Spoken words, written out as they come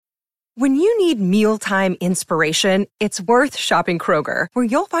When you need mealtime inspiration, it's worth shopping Kroger, where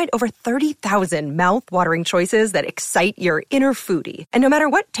you'll find over 30,000 mouth-watering choices that excite your inner foodie. And no matter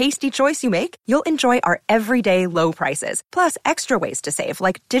what tasty choice you make, you'll enjoy our everyday low prices, plus extra ways to save,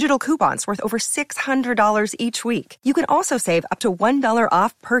 like digital coupons worth over $600 each week. You can also save up to $1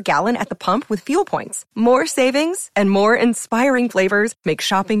 off per gallon at the pump with fuel points. More savings and more inspiring flavors make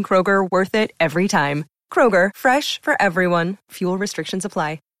shopping Kroger worth it every time. Kroger, fresh for everyone. Fuel restrictions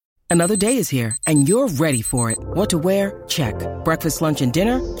apply. Another day is here, and you're ready for it. What to wear? Check. Breakfast, lunch, and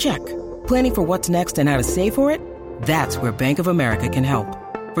dinner? Check. Planning for what's next and how to save for it? That's where Bank of America can help.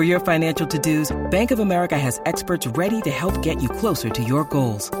 For your financial to-dos, Bank of America has experts ready to help get you closer to your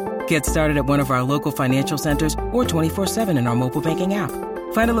goals. Get started at one of our local financial centers or 24/7 in our mobile banking app.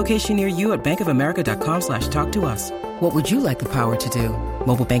 Find a location near you at bankofamerica.com/talktous. What would you like the power to do?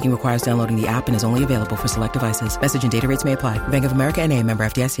 Mobile banking requires downloading the app and is only available for select devices. Message and data rates may apply. Bank of America NA, member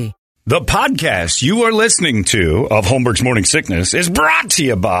FDIC. The podcast you are listening to of Holmberg's Morning Sickness is brought to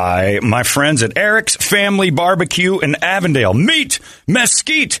you by my friends at Eric's Family Barbecue in Avondale. Meet,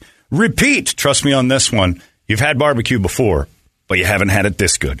 mesquite, repeat. Trust me on this one. You've had barbecue before, but you haven't had it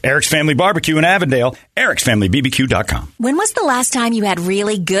this good. Eric's Family Barbecue in Avondale, ericsfamilybbq.com. When was the last time you had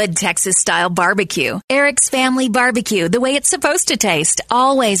really good Texas-style barbecue? Eric's Family Barbecue, the way it's supposed to taste.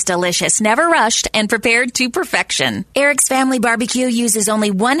 Always delicious, never rushed, and prepared to perfection. Eric's Family Barbecue uses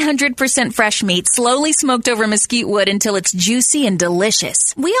only 100% fresh meat, slowly smoked over mesquite wood until it's juicy and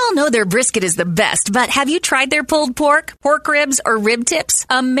delicious. We all know their brisket is the best, but have you tried their pulled pork, pork ribs, or rib tips?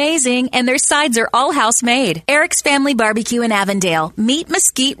 Amazing, and their sides are all house-made. Eric's Family Barbecue in Avondale. Meet,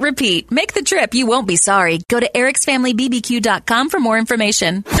 mesquite, repeat. Make the trip. You won't be sorry. Go to ericsfamilybbq.com for more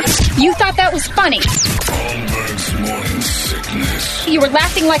information. You thought that was funny. Holmberg's Morning Sickness. You were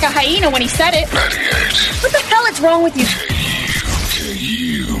laughing like a hyena when he said it. 98. What the hell is wrong with you?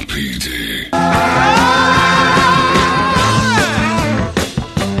 KUPD.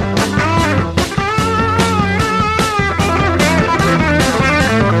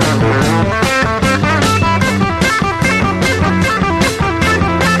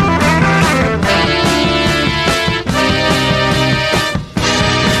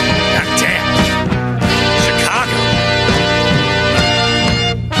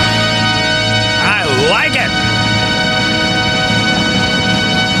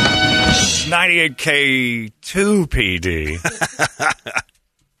 K2PD.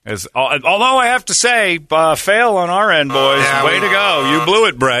 Although I have to say, fail on our end, boys. Way to go. You blew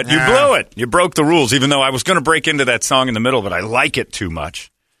it, Brett. You blew it. You broke the rules, even though I was going to break into that song in the middle, but I like it too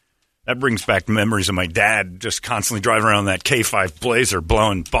much. That brings back memories of my dad just constantly driving around that K5 Blazer,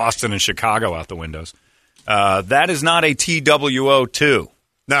 blowing Boston and Chicago out the windows. That is not a TWO2.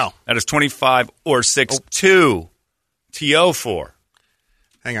 No. That is 25 or 6-2 TO4.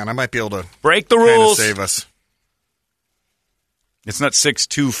 Hang on, I might be able to break the rules. Save us. It's not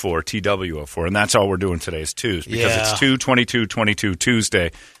 6-2-4, TWO4, and that's all we're doing today is twos because it's 2/22/22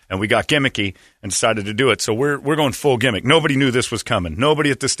 Tuesday, and we got gimmicky and decided to do it. So we're going full gimmick. Nobody knew this was coming. Nobody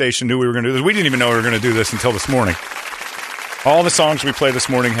at the station knew we were going to do this. We didn't even know we were going to do this until this morning. All the songs we play this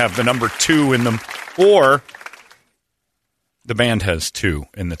morning have the number 2 in them, or the band has 2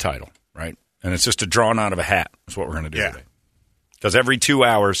 in the title, right? And it's just a drawn out of a hat. That's what we're going to do today. Because every 2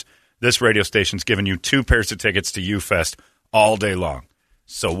 hours, this radio station's giving you 2 pairs of tickets to U-Fest all day long.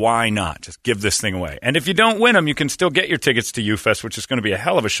 So why not? Just give this thing away. And if you don't win them, you can still get your tickets to U-Fest, which is going to be a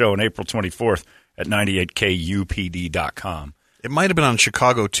hell of a show on April 24th at 98KUPD.com. It might have been on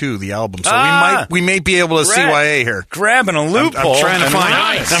Chicago, too, the album. So we may be able to CYA here. Grabbing a loophole. I'm trying to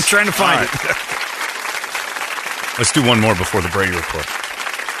find it. I'm trying to find it. Let's do one more before the Brady Report.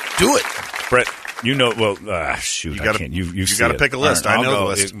 Do it. Brett. You know, shoot, you gotta, I can't. You got to pick a list. Right, I know the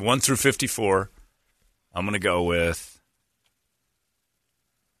list. 1 through 54. I'm going to go with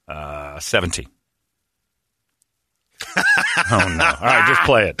 17. Oh, no. All right, just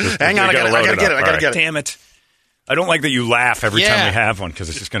play it. Hang on, I got to get it. I got to get it. Damn it. I don't like that you laugh every time we have one because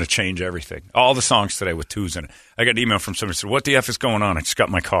it's just going to change everything. All the songs today with 2s in it. I got an email from somebody who said, what the F is going on? I just got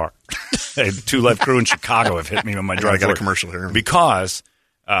my car. The 2 Live Crew in Chicago have hit me on my drive. I got a commercial here. Because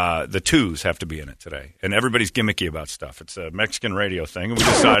the 2s have to be in it today. And everybody's gimmicky about stuff. It's a Mexican radio thing. And we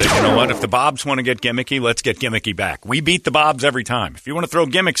decided, you know what? If the Bobs want to get gimmicky, let's get gimmicky back. We beat the Bobs every time. If you want to throw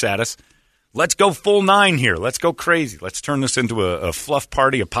gimmicks at us, let's go full 9 here. Let's go crazy. Let's turn this into a fluff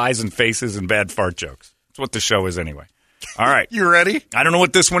party of pies and faces and bad fart jokes. That's what the show is anyway. All right. You ready? I don't know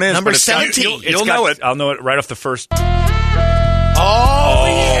what this one is. Number 17. You'll know it. I'll know it right off the first. Oh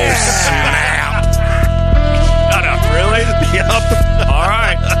yeah. Snap. Shut up. Really? Yep. All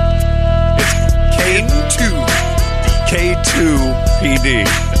right. It's K2PD.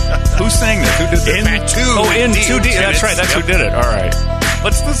 Who sang this? Who did this? In Too Deep. That's right. That's who did it. All right.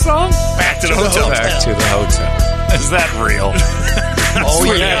 What's the song? Back to the Hotel. Back to the Hotel. Is that real? Oh,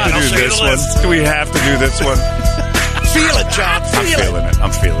 we have to do this one. Do we have to do this one? Feel it, John. I'm feeling it.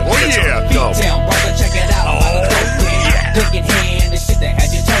 I'm feeling it. Oh, yeah. Go. Down, brother, check it out. Dick in hand, the shit that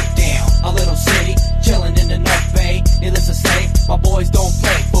had you turned down. A little city, chilling in the North Bay. Needless to say, my boys don't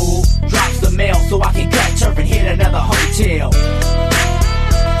play, fool. Drops the mail so I can cut turf and hit another hotel.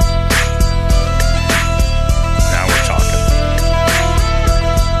 Now we're talking.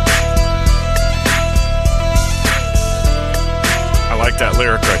 I like that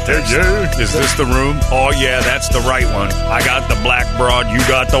lyric right there. Yeah. Is this the room? Oh, yeah, that's the right one. I got the black broad, you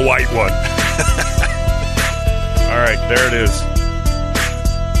got the white one. All right, there it is.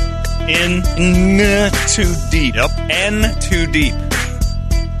 In too deep. Yep. N too deep.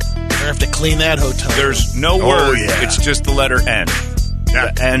 I have to clean that hotel. There's no word. Yeah. It's just the letter N.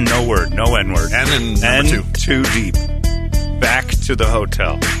 Yeah. The N, no word. No N word. N and number two. Too deep. Back to the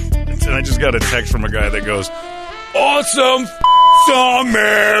hotel. And I just got a text from a guy that goes, awesome song,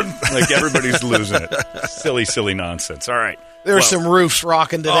 man. Like everybody's losing it. Silly nonsense. All right. There's some roofs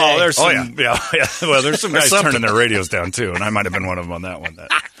rocking today. Oh, there's some, yeah. Well, there's some guys turning their radios down, too, and I might have been one of them on that one. That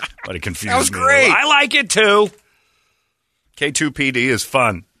might have confused me. That was great. I like it, too. K2PD is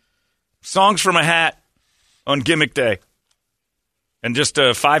fun. Songs from a hat on Gimmick Day. And just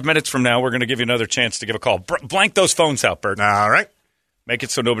 5 minutes from now, we're going to give you another chance to give a call. Blank those phones out, Bert. All right. Make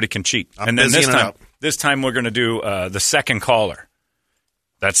it so nobody can cheat. I'm and then busy this time we're going to do the second caller.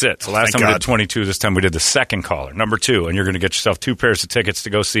 That's it. So last time we did 22. This time we did the second caller, number 2. And you're going to get yourself 2 pairs of tickets to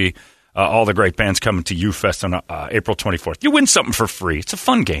go see all the great bands coming to U-Fest on April 24th. You win something for free. It's a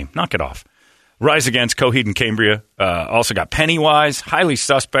fun game. Knock it off. Rise Against, Coheed and Cambria. Also got Pennywise, Highly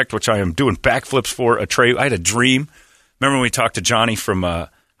Suspect, which I am doing backflips for. I had a dream. Remember when we talked to Johnny from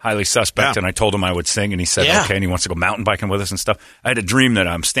Highly Suspect, and I told him I would sing, and he said, okay, and he wants to go mountain biking with us and stuff. I had a dream that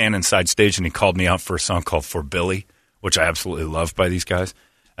I'm standing inside stage, and he called me out for a song called For Billy, which I absolutely love by these guys.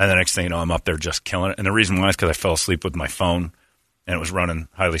 And the next thing you know, I'm up there just killing it. And the reason why is because I fell asleep with my phone, and it was running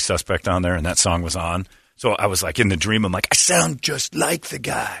Highly Suspect on there, and that song was on. So I was like in the dream, I'm like, I sound just like the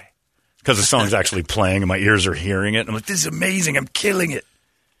guy. Because the song's actually playing, and my ears are hearing it. And I'm like, this is amazing. I'm killing it.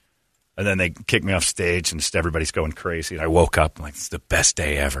 And then they kicked me off stage, and just everybody's going crazy. And I woke up, I'm like, it's the best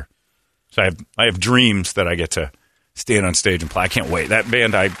day ever. So I have dreams that I get to stand on stage and play. I can't wait. That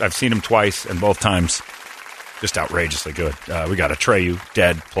band, I've seen them twice, and both times just outrageously good. We got Atreyu,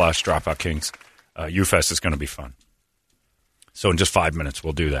 Dead, Plush, Dropout Kings. U-Fest is going to be fun. So in just 5 minutes,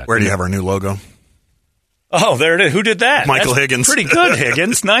 we'll do that. Where do you have our new logo? Oh, there it is. Who did that? Michael Higgins. Pretty good,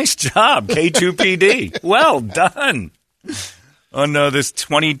 Higgins. Nice job, K2PD. Well done. On this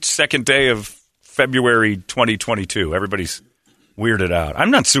 22nd day of February 2022. Everybody's weirded out.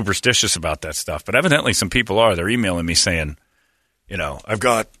 I'm not superstitious about that stuff, but evidently some people are. They're emailing me saying, I've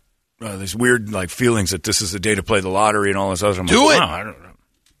got these weird feelings that this is the day to play the lottery and all this other. I'm do like, it. wow, I don't know.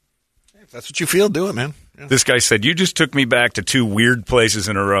 If that's what you feel, do it, man. Yeah. This guy said, you just took me back to 2 weird places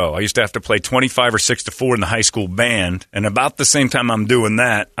in a row. I used to have to play 25 or 6 to 4 in the high school band, and about the same time I'm doing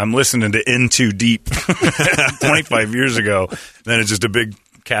that, I'm listening to In Too Deep 25 years ago. Then it's just a big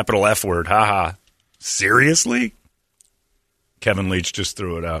capital F word. Ha-ha. Seriously? Kevin Leach just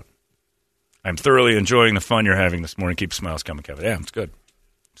threw it out. I'm thoroughly enjoying the fun you're having this morning. Keep smiles coming, Kevin. Yeah, it's good.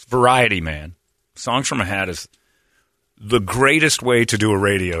 It's variety, man. Songs from a Hat is the greatest way to do a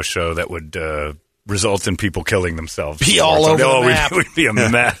radio show that would result in people killing themselves. Be all over the map. We'd be a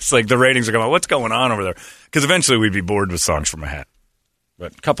mess. Like the ratings are going, what's going on over there? Because eventually we'd be bored with Songs from a Hat.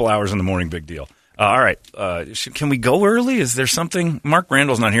 But a couple hours in the morning, big deal. All right. Can we go early? Is there something? Mark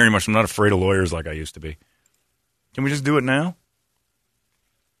Randall's not here anymore, so I'm not afraid of lawyers like I used to be. Can we just do it now?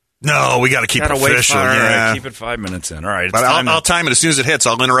 No, we got to keep it official. All yeah. right, keep it 5 minutes in. All right. But I'll time it as soon as it hits.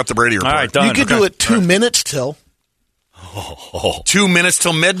 I'll interrupt the Brady report. All right, done. You could do it 2 minutes till. 2 minutes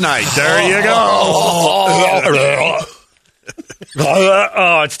till midnight. There you go.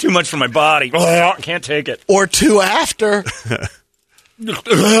 Oh, it's too much for my body. I can't take it. Or 2 after. Too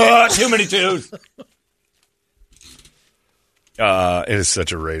many 2s. It is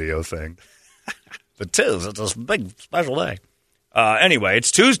such a radio thing. The 2s, it's this big special day. Anyway,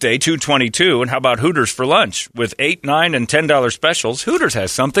 it's Tuesday, 2/22, and how about Hooters for lunch? With $8, $9, and $10 specials, Hooters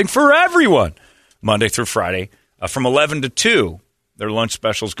has something for everyone. Monday through Friday, from 11 to 2, their lunch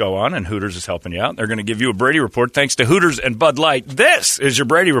specials go on, and Hooters is helping you out. They're going to give you a Brady Report thanks to Hooters and Bud Light. This is your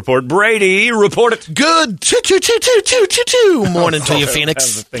Brady Report. Brady, report it. Good. Morning to you,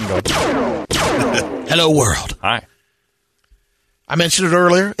 Phoenix. Hello, world. Hi. I mentioned it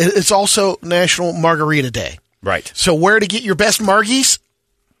earlier. It's also National Margarita Day. Right. So where to get your best margies?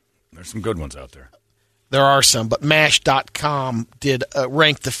 There's some good ones out there. There are some, but MASH.com did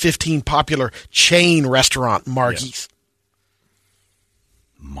rank the 15 popular chain restaurant Margie's. Yeah.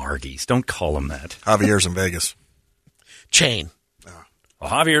 Margie's. Don't call them that. Javier's in Vegas. Chain.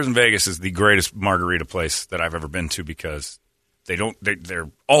 Well, Javier's in Vegas is the greatest margarita place that I've ever been to because they're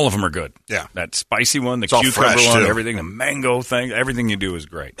all of them are good. Yeah. That spicy one, the It's all cucumber fresh, one, too. everything, the mango thing, everything you do is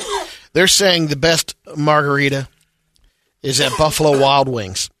great. They're saying the best margarita is at Buffalo Wild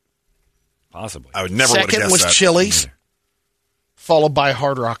Wings. Possibly. I would never would have Second guessed was that. Chili's, followed by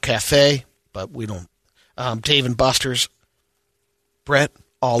Hard Rock Cafe, but we don't. Dave & Buster's. Brett,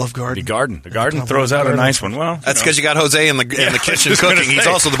 Olive Garden. The Garden throws out a nice one. Well, That's because you got Jose in the kitchen just gonna cooking. He's say,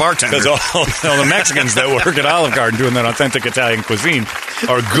 also the bartender. Because all the Mexicans that work at Olive Garden doing that authentic Italian cuisine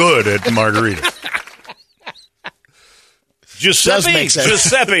are good at margaritas. Does make sense.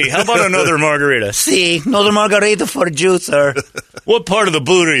 Giuseppe, how about another margarita? See, another margarita for you, sir. What part of the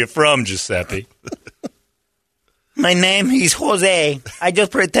boot are you from, Giuseppe? My name is Jose. I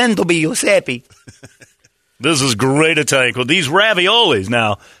just pretend to be Giuseppe. This is great Italian. Well, these raviolis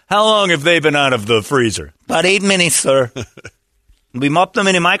now, how long have they been out of the freezer? About 8 minutes, sir. We mop them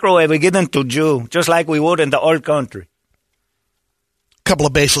in the microwave. We give them to you, just like we would in the old country. Couple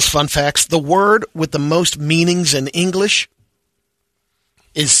of baseless fun facts. The word with the most meanings in English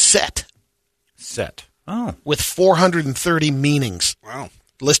is set. Set. Oh. With 430 meanings. Wow.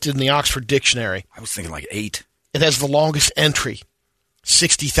 Listed in the Oxford Dictionary. I was thinking like 8. It has the longest entry,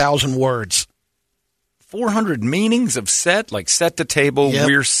 60,000 words. 400 meanings of set, like set the table, Yep.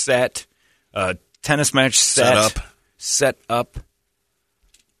 we're set, tennis match set. Set up.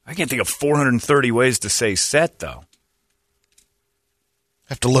 I can't think of 430 ways to say set, though.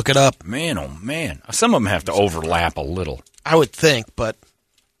 Have to look it up. Man, oh man. Some of them have to overlap a little. I would think, but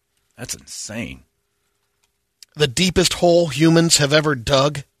That's insane. the deepest hole humans have ever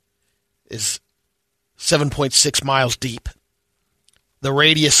dug is 7.6 miles deep. The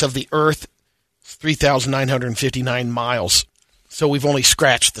radius of the Earth is 3,959 miles. So we've only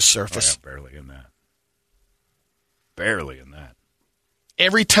scratched the surface. Oh, yeah, barely in that. Barely in that.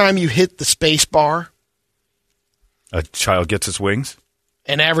 Every time you hit the space bar, A child gets its wings?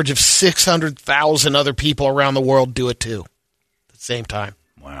 an average of 600,000 other people around the world do it too at the same time.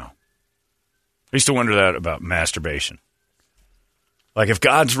 Wow. I used to wonder that about masturbation. Like if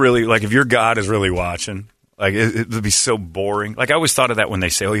God's really, like if your God is really watching, like it would be so boring. Like I always thought of that when they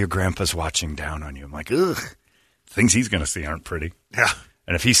say, oh, your grandpa's watching down on you. I'm like, ugh, things he's going to see aren't pretty. Yeah.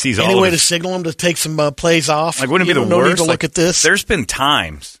 And if he sees Any all way of to his, signal him to take some plays off? like wouldn't it be the no worst? need to Like, look at this. There's been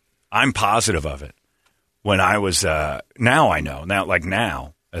times, I'm positive of it, when I was, now I know,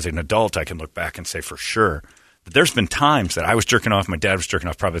 now as an adult I can look back and say for sure. But there's been times that I was jerking off, my dad was jerking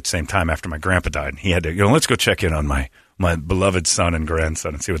off probably at the same time after my grandpa died. And he had to, let's go check in on my beloved son and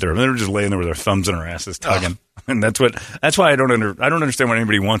grandson and see what they were just laying there with their thumbs in their asses tugging. And that's why I don't understand why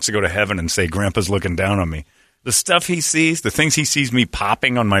anybody wants to go to heaven and say grandpa's looking down on me. The stuff he sees, the things he sees me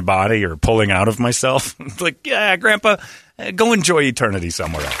popping on my body or pulling out of myself, it's like, yeah, grandpa, go enjoy eternity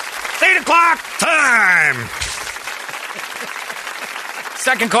somewhere else. 8 o'clock time.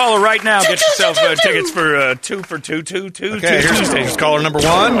 Second caller right now. Get yourself tickets for 2 for 2. Okay, here's caller number 1.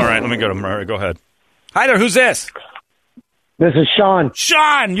 All right, let me go to Murray. Go ahead. Hi there. Who's this? This is Sean.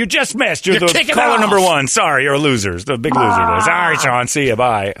 Sean, you just missed. You're the kicking caller off. number 1. Sorry, you're a loser. The big loser. Sorry, Sean. See you.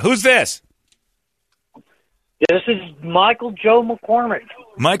 Bye. Who's this? This is Michael Joe McCormick.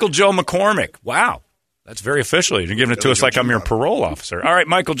 Michael Joe McCormick. Wow. That's very official. You're giving it to us like I'm your parole officer. All right,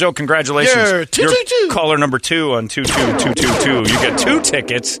 Michael Joe, congratulations. Yeah, You're caller number 2 on 22222. You get 2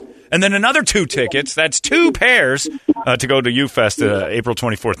 tickets and then another 2 tickets. That's 2 pairs to go to UFest April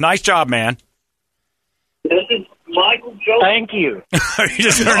 24th. Nice job, man. This is Michael Joe. Thank you. You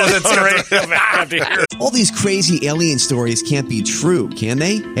just heard it on the radio. All these crazy alien stories can't be true, can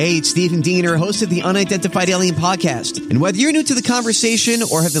they? Hey, it's Stephen Diener, host of the Unidentified Alien Podcast. And whether you're new to the conversation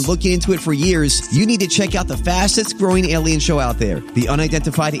or have been looking into it for years, you need to check out the fastest growing alien show out there, the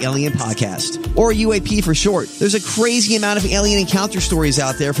Unidentified Alien Podcast, or UAP for short. There's a crazy amount of alien encounter stories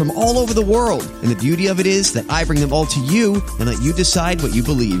out there from all over the world. And the beauty of it is that I bring them all to you and let you decide what you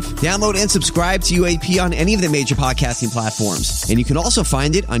believe. Download and subscribe to UAP on any of the major podcasting platforms. And you can also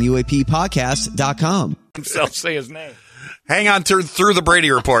find it on UAPpodcast.com. Himself say his name. Hang on through the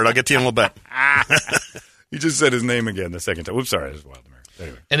Brady report. I'll get to you in a little bit. You just said his name again the second time. Oops, sorry. That was wild.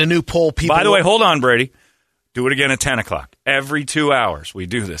 Anyway. And a new poll. People. By the way, hold on, Brady. Do it again at 10 o'clock. Every 2 hours. We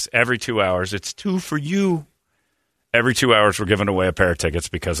do this. Every 2 hours. It's 2 for you. Every 2 hours we're giving away a pair of tickets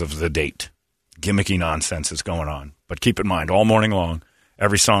because of the date. Gimmicky nonsense is going on. But keep in mind, all morning long,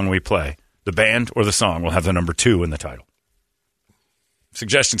 every song we play, the band or the song will have the number 2 in the title.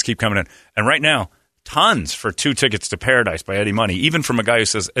 Suggestions keep coming in. And right now, tons for 2 tickets to Paradise by Eddie Money, even from a guy who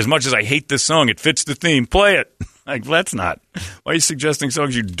says, as much as I hate this song, it fits the theme. Play it. Like, that's not. Why are you suggesting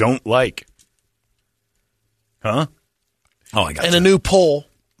songs you don't like? Huh? Oh, I got In a new poll,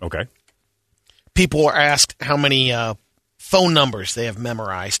 okay. people are asked how many phone numbers they have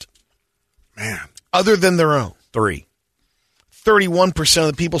memorized. Man. Other than their own. 3. 31% of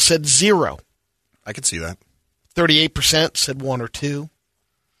the people said 0. I could see that. 38% said 1 or 2.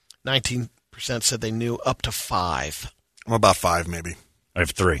 19% said they knew up to 5. I'm about 5, maybe. I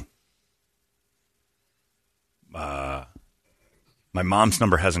have 3. My mom's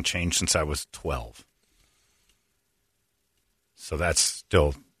number hasn't changed since I was 12. So that's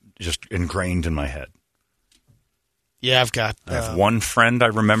still just ingrained in my head. Yeah, I've got... I have one friend I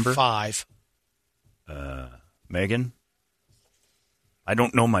remember. 5. Megan. I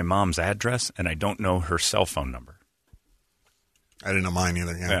don't know my mom's address, and I don't know her cell phone number. I didn't know mine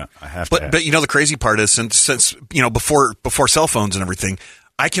either. Yeah, I have to. But you know, the crazy part is since you know before cell phones and everything,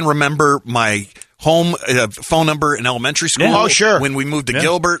 I can remember my home phone number in elementary school. Yeah. Oh, sure. When we moved to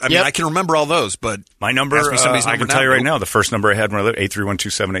Gilbert, I mean, I can remember all those. But my number, I can tell you right now, the first number I had when I lived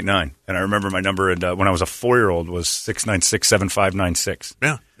 8312789, and I remember my number when I was a 4-year-old was 6967596.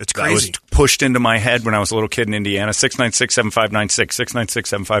 Yeah, it's crazy. That was pushed into my head when I was a little kid in Indiana. 6967596,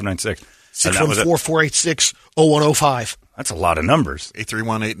 6967596. 614-486-0105. That's a lot of numbers.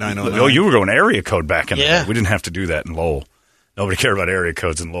 831-8909. Oh, you were going area code back in the day. We didn't have to do that in Lowell. Nobody cared about area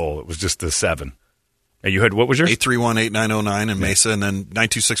codes in Lowell. It was just the 7. And you had, what was yours? 831-8909 in Mesa, and then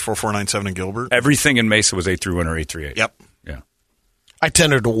 926-4497 in Gilbert. Everything in Mesa was 831 or 838. Yep. Yeah. I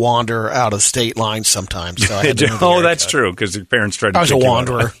tended to wander out of state lines sometimes. So I had to that's true, because your parents tried to I was a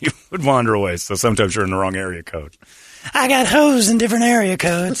wanderer. You would wander away, so sometimes you're in the wrong area code. I got hosed in different area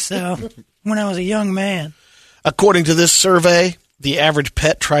codes, so when I was a young man. According to this survey, the average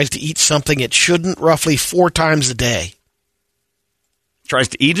pet tries to eat something it shouldn't roughly 4 times a day. Tries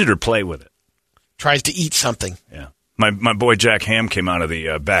to eat it or play with it? Tries to eat something. Yeah. My boy Jack Ham came out of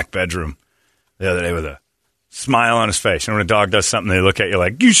the back bedroom the other day with a smile on his face. You know, when a dog does something, they look at you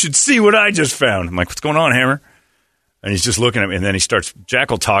like, you should see what I just found. I'm like, what's going on, Hammer? And he's just looking at me, and then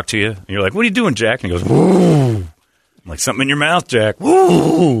Jack will talk to you, and you're like, what are you doing, Jack? And he goes, woo. I'm like, something in your mouth, Jack.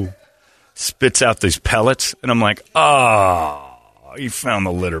 Woo. Spits out these pellets, and I'm like, oh, you found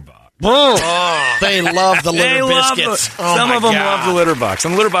the litter box. Oh, they love the litter biscuits. Some of them love the litter box.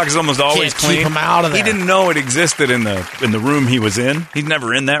 And the litter box is almost always clean. Keep them out of there. He didn't know it existed in the room he was in. He'd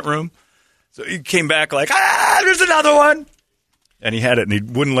never in that room. So he came back like, there's another one. And he had it, and he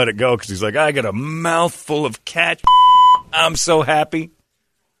wouldn't let it go because he's like, I got a mouthful of cat. I'm so happy.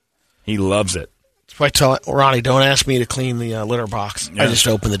 He loves it. That's why I tell Ronnie, don't ask me to clean the litter box. Yeah. I just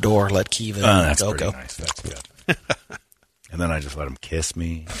open the door, let Keith in. That's pretty nice. That's good. And then I just let him kiss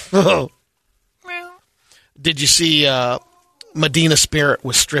me. Did you see Medina Spirit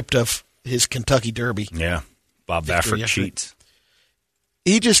was stripped of his Kentucky Derby? Yeah. Bob Baffert cheats.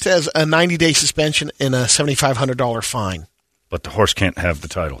 He just has a 90-day suspension and a $7,500 fine. But the horse can't have the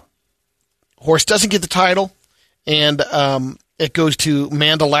title. Horse doesn't get the title, and it goes to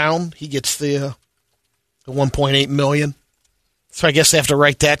Mandaloun. He gets the $1.8 million. So I guess they have to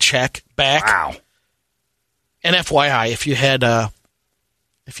write that check back. Wow. And FYI,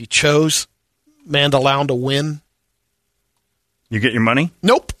 if you chose Mandaloun to win, you get your money?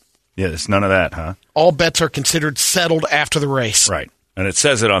 Nope. Yeah, it's none of that, huh? All bets are considered settled after the race. Right. And it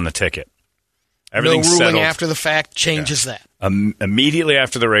says it on the ticket. Everything's no ruling settled after the fact changes that. Immediately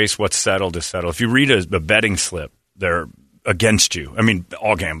after the race, what's settled is settled. If you read a betting slip, they're against you. I mean,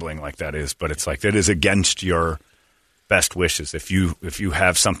 all gambling like that is, but it's like it is against your best wishes. If you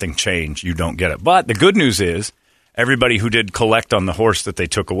have something change, you don't get it. But the good news is everybody who did collect on the horse that they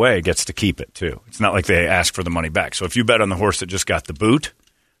took away gets to keep it too. It's not like they ask for the money back. So if you bet on the horse that just got the boot,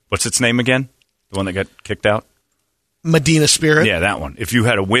 what's its name again? The one that got kicked out? Medina Spirit. Yeah, that one. If you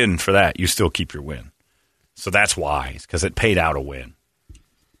had a win for that, you still keep your win. So that's why, because it paid out a win.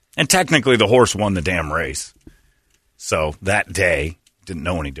 And technically the horse won the damn race. So that day, didn't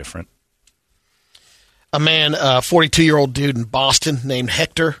know any different. A man, a 42-year-old dude in Boston named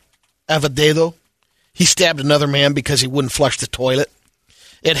Hector Avadedo, he stabbed another man because he wouldn't flush the toilet.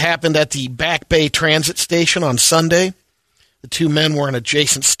 It happened at the Back Bay Transit Station on Sunday. The two men were in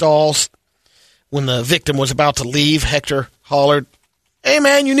adjacent stalls. When the victim was about to leave, Hector hollered, "Hey,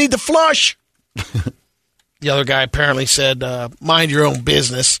 man, you need to flush." The other guy apparently said, "Mind your own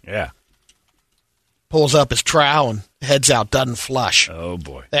business." Yeah. Pulls up his trowel and heads out, doesn't flush. Oh,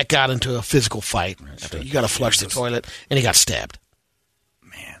 boy. That got into a physical fight. You got to flush the toilet, and he got stabbed.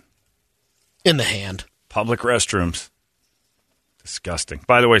 Man. In the hand. Public restrooms. Disgusting.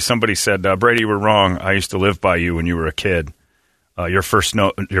 By the way, somebody said, Brady, you were wrong. I used to live by you when you were a kid. Your first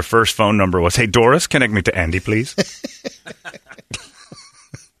phone number was, hey, Doris, connect me to Andy, please.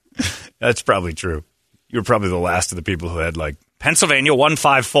 That's probably true. You were probably the last of the people who had, like, Pennsylvania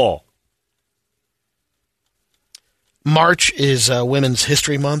 154. March is Women's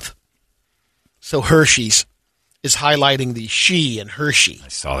History Month. So Hershey's is highlighting the she in Hershey. I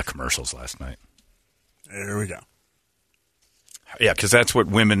saw the commercials last night. There we go. Yeah, because that's what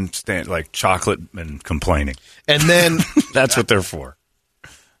women stand, like chocolate and complaining. And then that's what they're for.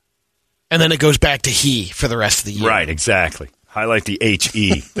 And then it goes back to he for the rest of the year. Right, exactly. Highlight the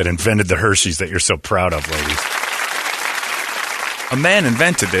H-E that invented the Hershey's that you're so proud of, ladies. A man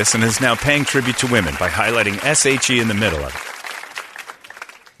invented this and is now paying tribute to women by highlighting S-H-E in the middle of it.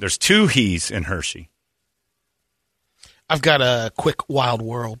 There's 2 he's in Hershey. I've got a quick wild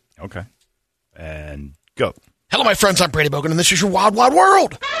world. Okay. And go. Hello, my friends. I'm Brady Bogan, and this is your Wild Wild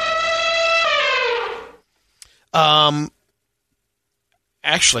World.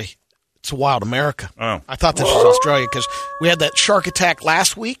 Actually, it's a Wild America. Oh. I thought this was Australia because we had that shark attack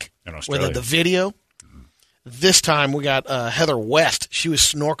last week. In Australia. With the video. This time we got Heather West. She was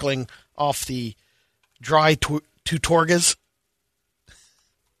snorkeling off the dry Tortugas.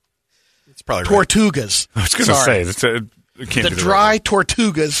 It's probably Tortugas. Right. I was going to say the dry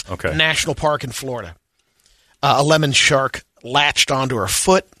Tortugas National Park in Florida. A lemon shark latched onto her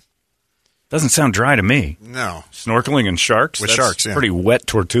foot. Doesn't sound dry to me. No. Snorkeling and sharks? With sharks, yeah. Pretty wet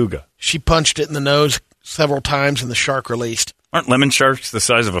Tortuga. She punched it in the nose several times, and the shark released. Aren't lemon sharks the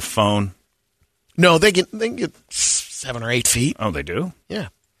size of a phone? No, they can get 7 or 8 feet. Oh, they do? Yeah.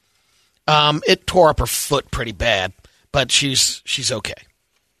 It tore up her foot pretty bad, but she's okay.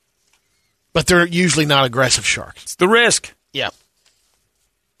 But they're usually not aggressive sharks. It's the risk. Yeah.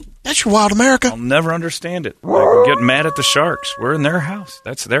 That's your Wild America. I'll never understand it. Like, we get mad at the sharks. We're in their house.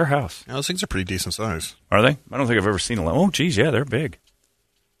 That's their house. Yeah, those things are pretty decent size. Are they? I don't think I've ever seen a lemon. Oh, geez, yeah, they're big.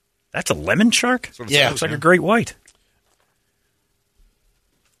 That's a lemon shark? Yeah. Looks like a great white.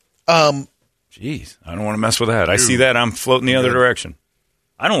 Jeez, I don't want to mess with that. I see that, I'm floating the other direction.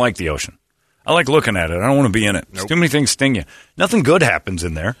 I don't like the ocean. I like looking at it. I don't want to be in it. Too many things sting you. Nothing good happens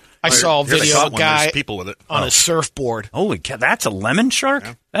in there. I saw a video of a guy people with it. on a surfboard. Holy cow, that's a lemon shark?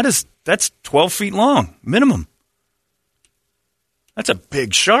 Yeah. That's 12 feet long, minimum. That's a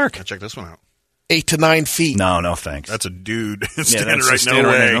big shark. Check this one out. 8 to 9 feet. No, thanks. That's a dude standing right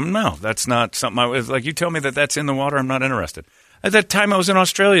now. No, that's not something I was like. You tell me that's in the water, I'm not interested. At that time, I was in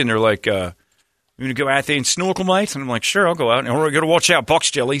Australia, and they're like, "You want to go out there and snorkel, mate?" And I'm like, "Sure, I'll go out." And we're going to watch out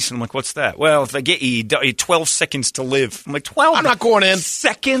box jellies. And I'm like, "What's that?" Well, if they get you 12 seconds to live. I'm like, 12? I'm not going in.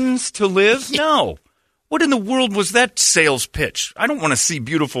 Seconds to live? No. What in the world was that sales pitch? I don't want to see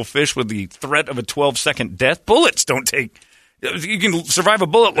beautiful fish with the threat of a 12-second death. Bullets don't take. You can survive a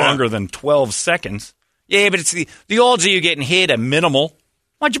bullet longer than 12 seconds. Yeah, but it's the odds of you getting hit are minimal.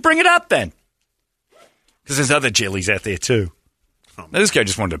 Why'd you bring it up then? Because there's other jellies out there too. Now, this guy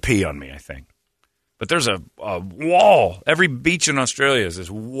just wanted to pee on me, I think. But there's a wall. Every beach in Australia is this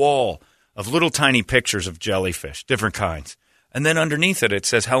wall of little tiny pictures of jellyfish, different kinds. And then underneath it, it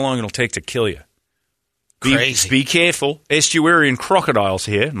says how long it'll take to kill you. Crazy. Be careful. Estuarian crocodiles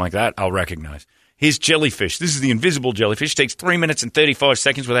here. I'm like, that I'll recognize. Here's jellyfish. This is the invisible jellyfish. Takes 3 minutes and 35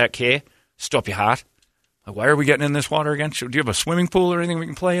 seconds without care. Stop your heart. Like, why are we getting in this water again? Do you have a swimming pool or anything we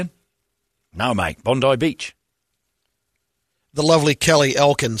can play in? No, mate. Bondi Beach. The lovely Kelly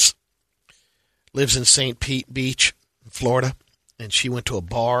Elkins lives in St. Pete Beach, Florida, and she went to a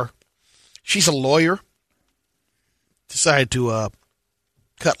bar. She's a lawyer. Decided to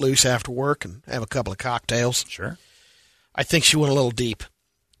cut loose after work and have a couple of cocktails. Sure. I think she went a little deep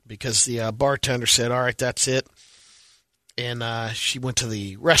because the bartender said, "All right, that's it." And she went to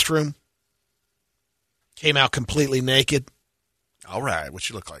the restroom, came out completely naked. All right, what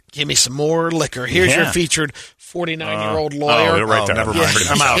you look like? Give me some more liquor. Here's your featured 49-year-old lawyer. Oh, you're right there. Never mind.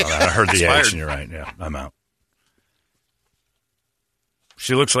 I'm out. I heard the age, and you're right. Yeah, I'm out.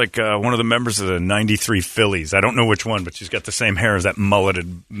 She looks like one of the members of the 93 Phillies. I don't know which one, but she's got the same hair as that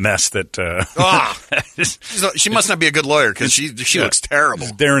mulleted mess that... she must not be a good lawyer because she looks terrible.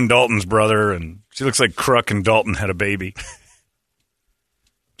 It's Darren Dalton's brother, and she looks like Kruk and Dalton had a baby.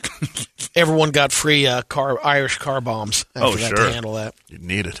 Everyone got free Irish car bombs after that to handle that. You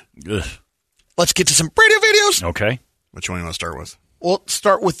need it. Ugh. Let's get to some radio videos. Okay. Which one do you want to start with? Well,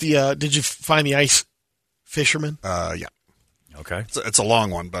 start with the, did you find the ice fisherman? Yeah. Okay. It's a long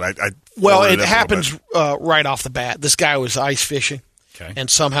one, but I well, it happens right off the bat. This guy was ice fishing, and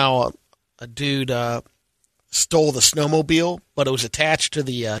somehow a dude stole the snowmobile, but it was attached to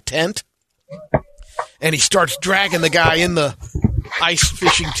the tent, and he starts dragging the guy in the ice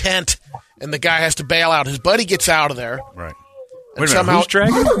fishing tent, and the guy has to bail out. His buddy gets out of there. Right. And Wait a minute, who's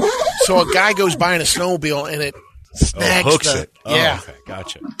dragging? So a guy goes by in a snowmobile, and it snags hooks the... it. Oh, yeah. okay,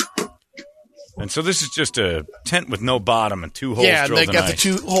 gotcha. And so this is just a tent with no bottom and 2 holes Yeah, and drilled they in got ice.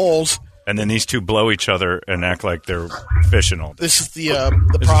 the 2 holes. And then these 2 blow each other and act like they're fishing all day. This is the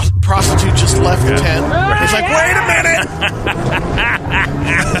prostitute just left the tent. He's like, wait a minute!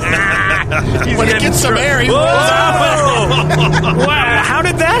 When he gets some air, he rolls out. Wow, how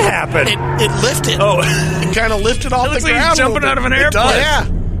did that happen? It lifted. Oh. It kind of lifted off the looks like ground. he's jumping out of an airplane. Yeah.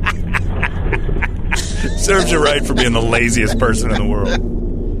 Serves you right for being the laziest person in the world.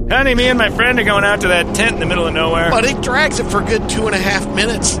 Honey, me and my friend are going out to that tent in the middle of nowhere. But it drags it for a good 2.5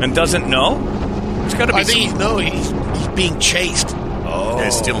 minutes. And doesn't know? There's got to be I think he's being chased. Oh. Yeah,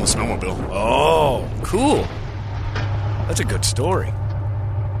 he's stealing the snowmobile. Oh, cool. That's a good story.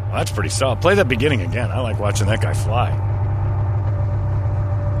 Well, that's pretty solid. Play that beginning again. I like watching that guy fly.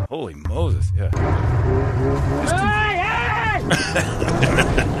 Holy Moses, yeah.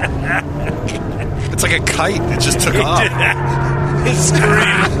 It's like a kite. It just took off. His scream.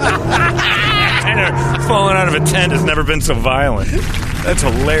 And falling out of a tent has never been so violent. That's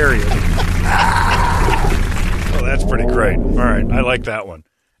hilarious. Oh, that's pretty great. All right, I like that one.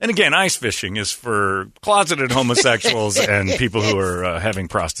 And again, ice fishing is for closeted homosexuals and people who are having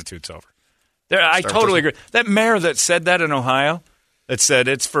prostitutes over. I totally agree. That mayor that said that in Ohio, that said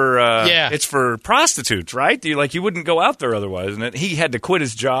it's for prostitutes, right? You wouldn't go out there otherwise, and he had to quit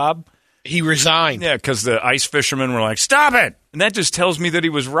his job. He resigned. Yeah, because the ice fishermen were like, "Stop it!" And that just tells me that he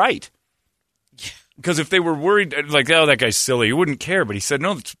was right. Because if they were worried, like, "Oh, that guy's silly," you wouldn't care. But he said,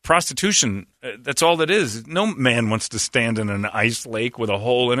 "No, it's prostitution. That's all it is. No man wants to stand in an ice lake with a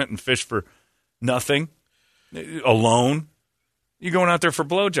hole in it and fish for nothing alone. You're going out there for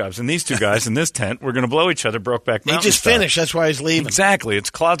blowjobs. And these 2 guys in this tent were going to blow each other. Brokeback Mountain. He just finished. That's why he's leaving. Exactly. It's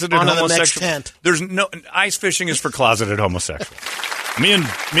closeted On to the homosexual. next tent. There's no ice fishing is for closeted homosexuals. Me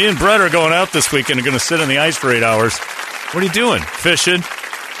and Brett are going out this weekend and going to sit in the ice for 8 hours. What are you doing? Fishing?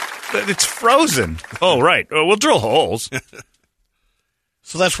 It's frozen. Oh, right. We'll drill holes.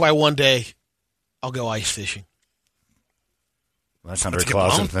 So that's why one day I'll go ice fishing. Well, that's not very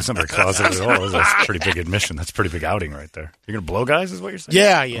closeted. That's not very closeted at all. That's a pretty big admission. That's a pretty big outing right there. You're going to blow guys is what you're saying?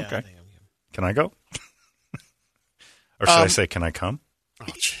 Yeah. Okay. Can I go? Or should I say, can I come? Oh,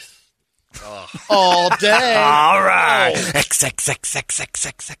 jeez. All day. All right.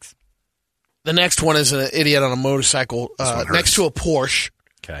 XXXXXXX. The next one is an idiot on a motorcycle next to a Porsche.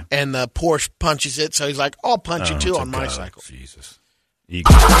 Okay. And the Porsche punches it, so he's like, I'll punch you too on my cycle. Jesus.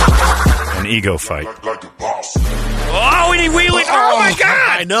 Ego. An ego fight. Oh, and he wheeled. Oh, my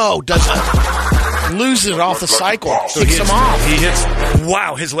God. I know. Loses it off the cycle. Kicks him off. He hits.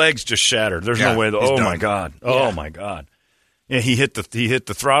 Wow, his legs just shattered. There's no way. Oh, my God. Oh, my God. Yeah, he hit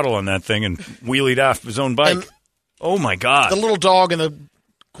the throttle on that thing and wheelied off his own bike. And oh, my God. The little dog in the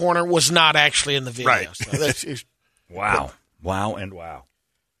corner was not actually in the video. Right. So wow. Wow and wow.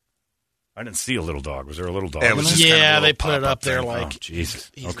 I didn't see a little dog. Was there a little dog? Yeah, it was just they put it up there like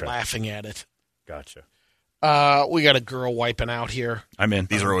Jesus. He's laughing at it. Gotcha. We got a girl wiping out here. I'm in.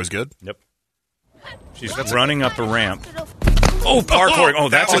 These are always good. Yep. She's running up a ramp. Oh, parkouring. Oh,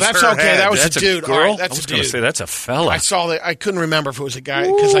 that's okay. Head. That was that's a dude. Girl? All right, that's I was going to say that's a fella. I saw that. I couldn't remember if it was a guy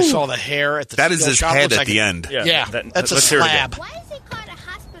because I saw the hair at the. That is his shop. head Looks at like the end. Yeah, that's a slab. Why is it called a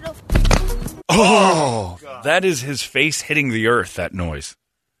hospital? Oh, that is his face hitting the earth. That noise,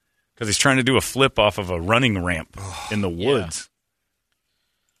 because he's trying to do a flip off of a running ramp in the woods.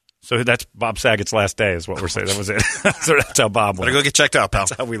 So that's Bob Saget's last day, is what we're saying. That was it. So that's how Bob went. Better go get checked out, pal.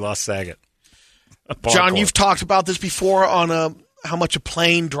 That's how we lost Saget. John, you've talked about this before on how much a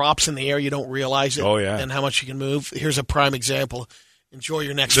plane drops in the air, you don't realize it. Oh, yeah. And how much you can move. Here's a prime example. Enjoy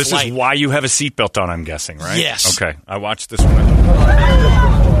your next This flight. is why you have a seatbelt on, I'm guessing, right? Yes. Okay. I watched this one.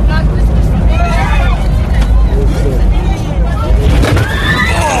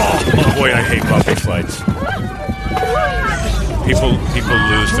 Oh, boy, I hate buffet flights. People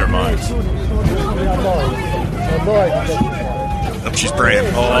lose their minds. Oh, she's praying.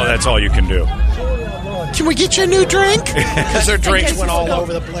 Oh, that's all you can do. Can we get you a new drink? Because their drinks went all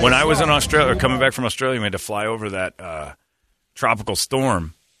over the place. When I was in Australia, coming back from Australia, we had to fly over that tropical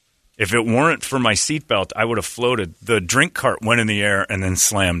storm. If it weren't for my seatbelt, I would have floated. The drink cart went in the air and then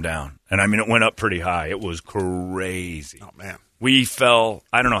slammed down. And, I mean, it went up pretty high. It was crazy. Oh, man. We fell,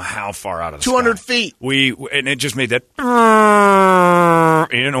 I don't know how far out of the 200 sky. feet. And it just made that,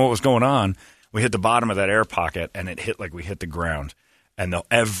 you didn't know what was going on. We hit the bottom of that air pocket, and it hit like we hit the ground. And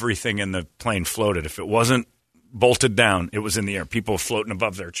everything in the plane floated. If it wasn't bolted down, it was in the air. People floating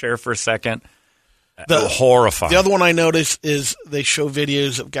above their chair for a second. Horrifying. The other one I noticed is they show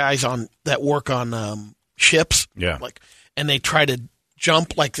videos of guys that work on ships. Yeah. And they try to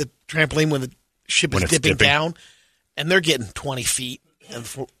jump like the trampoline when the ship is dipping down, and they're getting 20 feet. And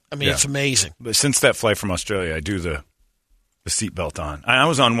it's amazing. But since that flight from Australia, I do the seatbelt on. I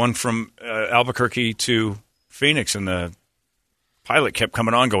was on one from Albuquerque to Phoenix, and the pilot kept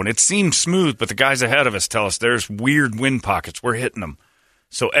coming on going, it seemed smooth, but the guys ahead of us tell us there's weird wind pockets. We're hitting them.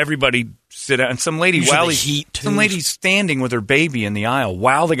 So everybody sit down. And some lady's standing with her baby in the aisle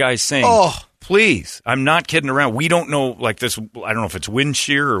while the guy's saying, please, I'm not kidding around. We don't know, this, I don't know if it's wind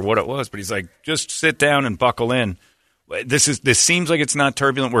shear or what it was, but he's like, just sit down and buckle in. This seems like it's not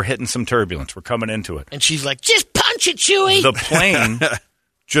turbulent. We're hitting some turbulence. We're coming into it. And she's like, just punch it, Chewie. The plane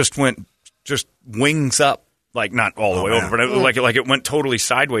just wings up, not all the way over, but like it went totally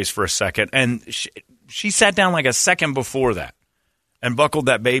sideways for a second. And she sat down like a second before that and buckled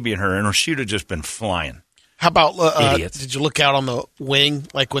that baby in her, and she'd have just been flying. How about, did you look out on the wing,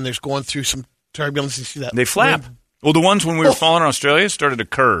 when there's going through some turbulence? You see that? They flap. Wing? Well, the ones when we were falling in Australia started to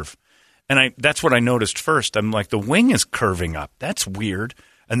curve. And that's what I noticed first. I'm like, the wing is curving up. That's weird.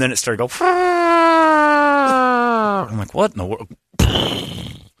 And then it started to go. I'm like, what in the world?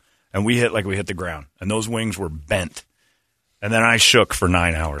 And we hit the ground. And those wings were bent. And then I shook for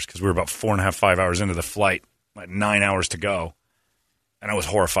 9 hours because we were about 4.5, 5 hours into the flight. 9 hours to go. And I was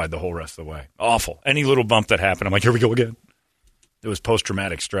horrified the whole rest of the way. Awful. Any little bump that happened, I'm like, here we go again. It was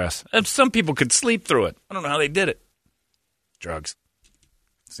post-traumatic stress. And some people could sleep through it. I don't know how they did it. Drugs.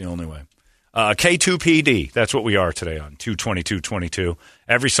 It's the only way. K2PD, that's what we are today on 22222.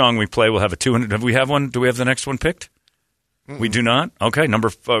 Every song we play will have a 200. Have we have one? Do we have the next one picked? Mm-mm. We do not? Okay,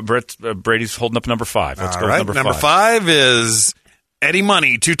 Brady's holding up number 5. Let's go with number 5. Number 5 is Eddie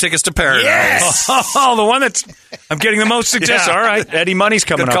Money, 2 Tickets to Paradise. Yes! Oh, the one that's I'm getting the most suggestions. Yeah. All right, Eddie Money's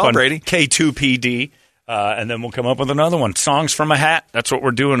coming up on Brady. K2PD. And then we'll come up with another one. Songs from a Hat. That's what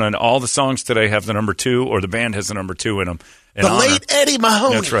we're doing. And all the songs today have the number 2, or the band has the number 2 in them. Late Eddie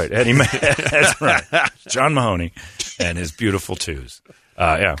Mahoney. That's right. That's right. John Mahoney and his beautiful 2s.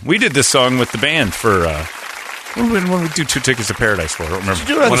 We did this song with the band for when we do 2 Tickets to Paradise for. I don't remember. Did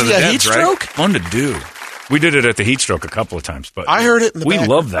you do it on the Heat Stroke? Fun to do. We did it at the Heat Stroke a couple of times, but I heard it in the back.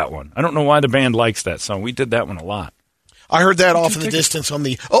 love that one. I don't know why the band likes that song. We did that one a lot. I heard that off in the distance on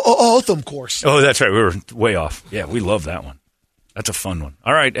the Otham course. Oh, that's right. We were way off. Yeah, we love that one. That's a fun one.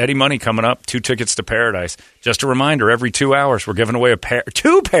 All right, Eddie Money coming up. 2 Tickets to Paradise. Just a reminder, every 2 hours we're giving away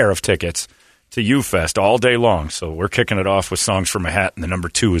 2 pair of tickets to U-Fest all day long. So we're kicking it off with Songs from a Hat, and the number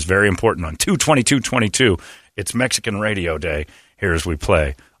 2 is very important on 22222. It's Mexican Radio Day. Here as we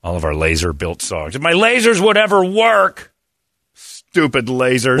play all of our laser-built songs. If my lasers would ever work. Stupid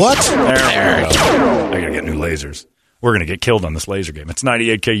lasers. What? There we go. I got to get new lasers. We're going to get killed on this laser game. It's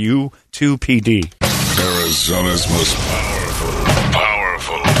 98 KU 2PD. Arizona's most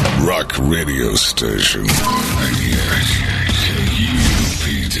powerful rock radio station. 98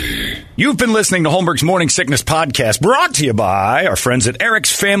 KUPD. You've been listening to Holmberg's Morning Sickness Podcast, brought to you by our friends at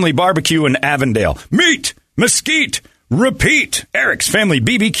Eric's Family Barbecue in Avondale. Meet, mesquite, repeat.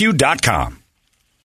 Eric'sFamilyBBQ.com.